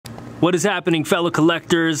What is happening, fellow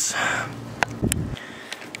collectors?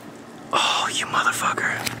 Oh, you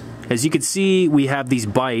motherfucker. As you can see, we have these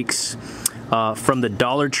bikes from the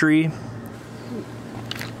Dollar Tree.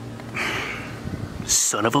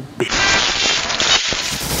 Son of a bitch.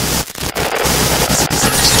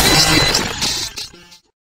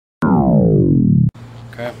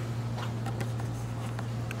 Okay.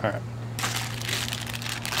 All right.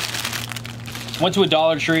 Went to a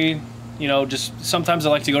Dollar Tree. You know, just sometimes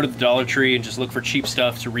I like to go to the Dollar Tree and just look for cheap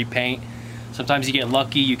stuff to repaint. Sometimes you get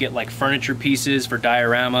lucky, you get like furniture pieces for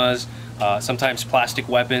dioramas, sometimes plastic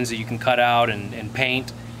weapons that you can cut out and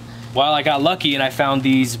paint. Well, I got lucky and I found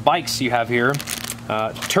these bikes you have here.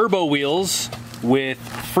 Turbo wheels with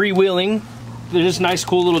freewheeling. They're just nice,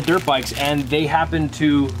 cool little dirt bikes, and they happen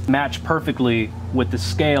to match perfectly with the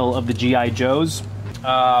scale of the G.I. Joes.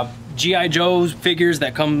 G.I. Joe's figures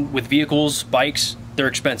that come with vehicles, bikes, they're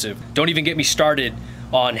expensive. Don't even get me started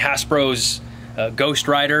on Hasbro's Ghost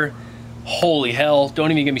Rider. Holy hell,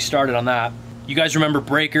 don't even get me started on that. You guys remember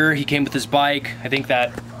Breaker? He came with his bike. I think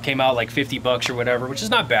that came out like 50 bucks or whatever, which is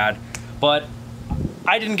not bad. But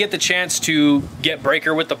I didn't get the chance to get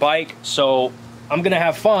Breaker with the bike, so I'm gonna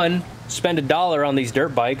have fun, spend $1 on these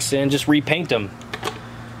dirt bikes and just repaint them.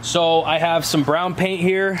 So I have some brown paint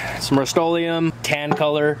here, some Rust-Oleum, tan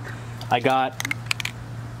color. I got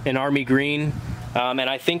an army green. And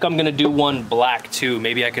I think I'm gonna do one black too.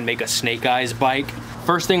 Maybe I can make a Snake Eyes bike.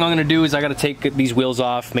 First thing I'm gonna do is I gotta take these wheels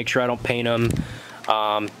off, make sure I don't paint them.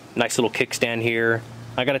 Nice little kickstand here.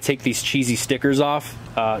 I gotta take these cheesy stickers off.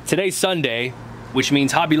 Today's Sunday, which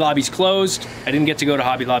means Hobby Lobby's closed. I didn't get to go to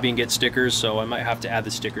Hobby Lobby and get stickers, so I might have to add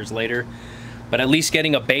the stickers later. But at least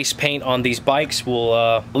getting a base paint on these bikes will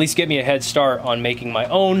at least get me a head start on making my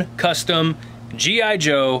own custom G.I.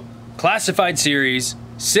 Joe Classified Series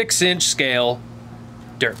 6-inch scale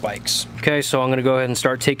dirt bikes. Okay, so I'm gonna go ahead and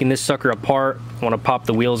start taking this sucker apart. I wanna pop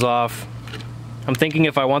the wheels off. I'm thinking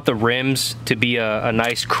if I want the rims to be a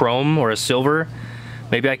nice chrome or a silver,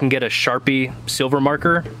 maybe I can get a Sharpie silver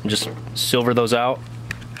marker and just silver those out.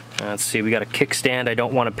 Let's see, we got a kickstand I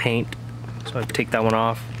don't wanna paint, so I take that one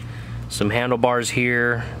off. Some handlebars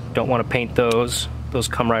here, don't wanna paint those. Those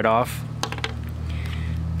come right off.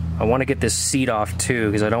 I wanna get this seat off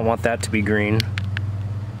too, because I don't want that to be green.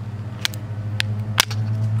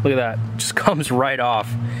 Look at that, just comes right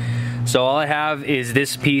off. So all I have is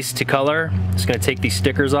this piece to color. Just gonna take these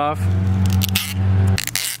stickers off.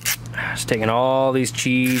 Just taking all these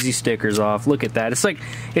cheesy stickers off. Look at that,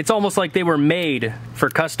 it's almost like they were made for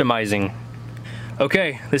customizing.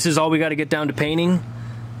 Okay, this is all we gotta get down to painting.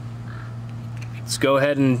 Let's go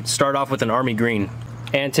ahead and start off with an army green.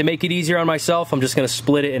 And to make it easier on myself, I'm just gonna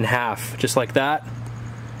split it in half, just like that.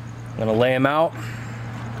 I'm gonna lay them out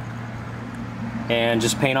and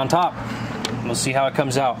just paint on top. We'll see how it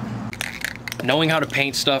comes out. Knowing how to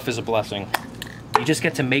paint stuff is a blessing. You just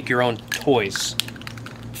get to make your own toys.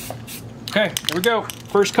 Okay, here we go.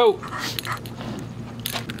 First coat.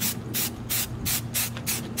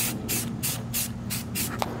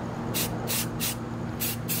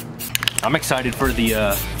 I'm excited for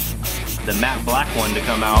the matte black one to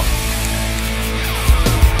come out.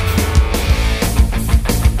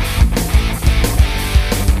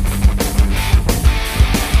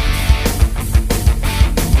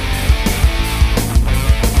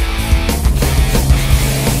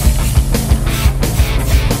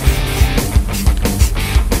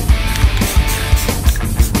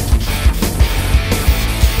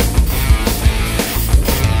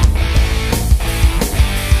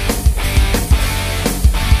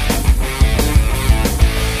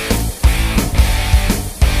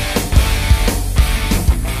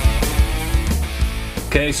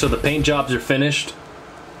 Okay, so the paint jobs are finished.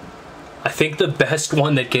 I think the best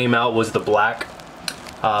one that came out was the black,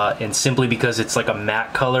 and simply because it's like a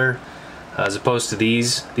matte color as opposed to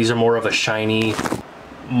these. These are more of a shiny,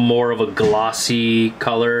 more of a glossy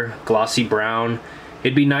color, glossy brown.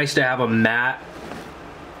 It'd be nice to have a matte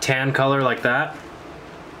tan color like that.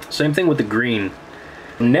 Same thing with the green.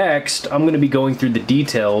 Next, I'm gonna be going through the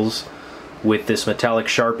details with this metallic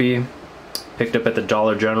Sharpie picked up at the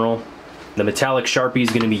Dollar General. The metallic Sharpie is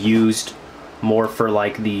going to be used more for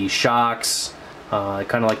like the shocks,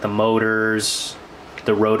 kind of like the motors,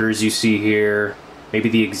 the rotors you see here, maybe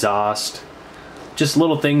the exhaust. Just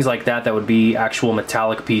little things like that that would be actual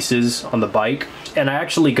metallic pieces on the bike. And I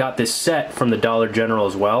actually got this set from the Dollar General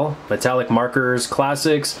as well. Metallic markers,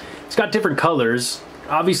 classics. It's got different colors.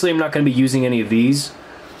 Obviously I'm not going to be using any of these,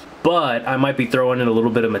 but I might be throwing in a little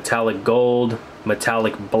bit of metallic gold,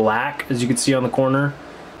 metallic black, as you can see on the corner.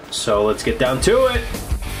 So let's get down to it.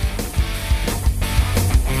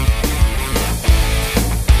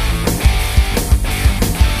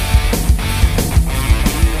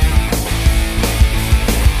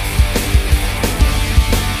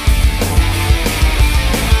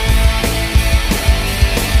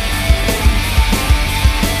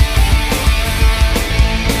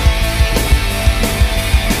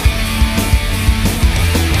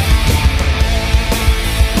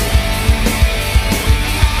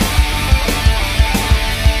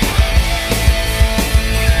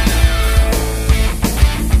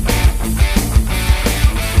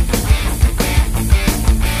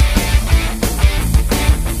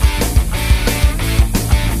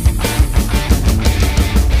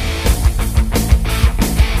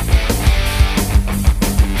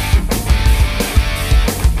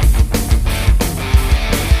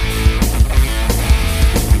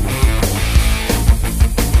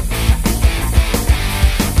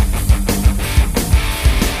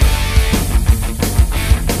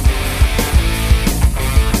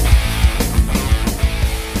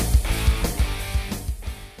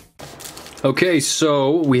 Okay,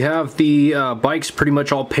 so we have the bikes pretty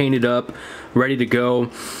much all painted up, ready to go.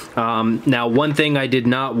 Now, one thing I did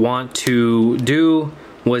not want to do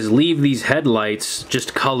was leave these headlights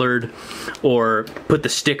just colored, or put the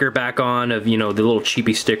sticker back on of, you know, the little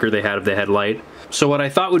cheapy sticker they had of the headlight. So what I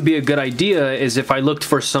thought would be a good idea is if I looked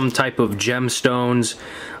for some type of gemstones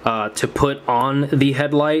to put on the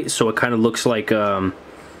headlight, so it kind of looks like, you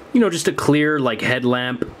know, just a clear like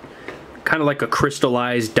headlamp, kind of like a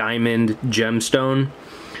crystallized diamond gemstone.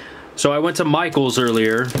 So I went to Michael's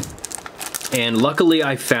earlier, and luckily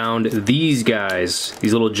I found these guys,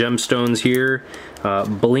 these little gemstones here,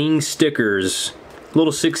 bling stickers,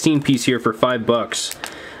 little 16 piece here for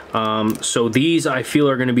 $5. So these I feel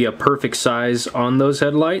are going to be a perfect size on those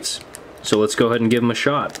headlights. So let's go ahead and give them a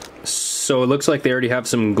shot. So it looks like they already have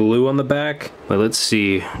some glue on the back, but let's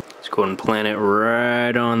see. Let's go ahead and plant it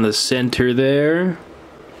right on the center there.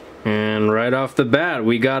 And right off the bat,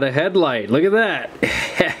 we got a headlight. Look at that.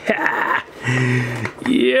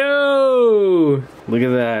 Yo! Look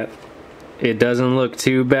at that. It doesn't look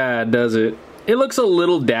too bad, does it? It looks a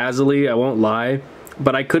little dazzly, I won't lie,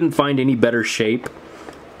 but I couldn't find any better shape.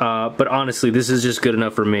 But honestly, this is just good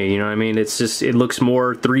enough for me, you know what I mean? It's just, it looks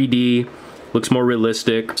more 3D, looks more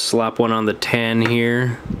realistic. Slap one on the tan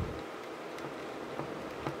here.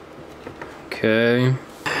 Okay.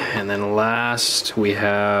 And then last, we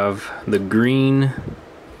have the green.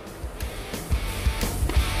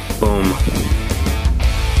 Boom.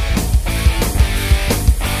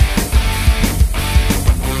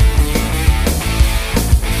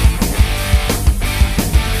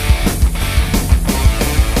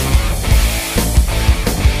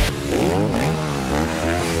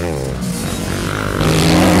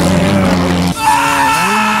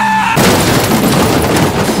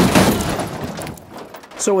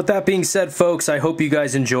 So with that being said, folks, I hope you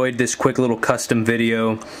guys enjoyed this quick little custom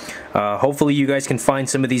video. Hopefully you guys can find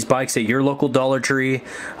some of these bikes at your local Dollar Tree.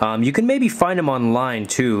 You can maybe find them online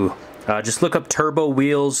too. Just look up Turbo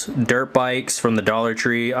Wheels dirt bikes from the Dollar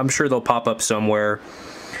Tree. I'm sure they'll pop up somewhere.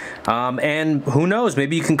 And who knows,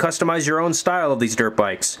 maybe you can customize your own style of these dirt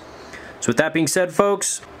bikes. So with that being said,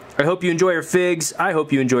 folks, I hope you enjoy your figs. I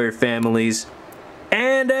hope you enjoy your families.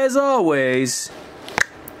 And as always,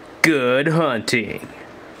 good hunting.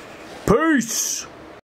 Peace!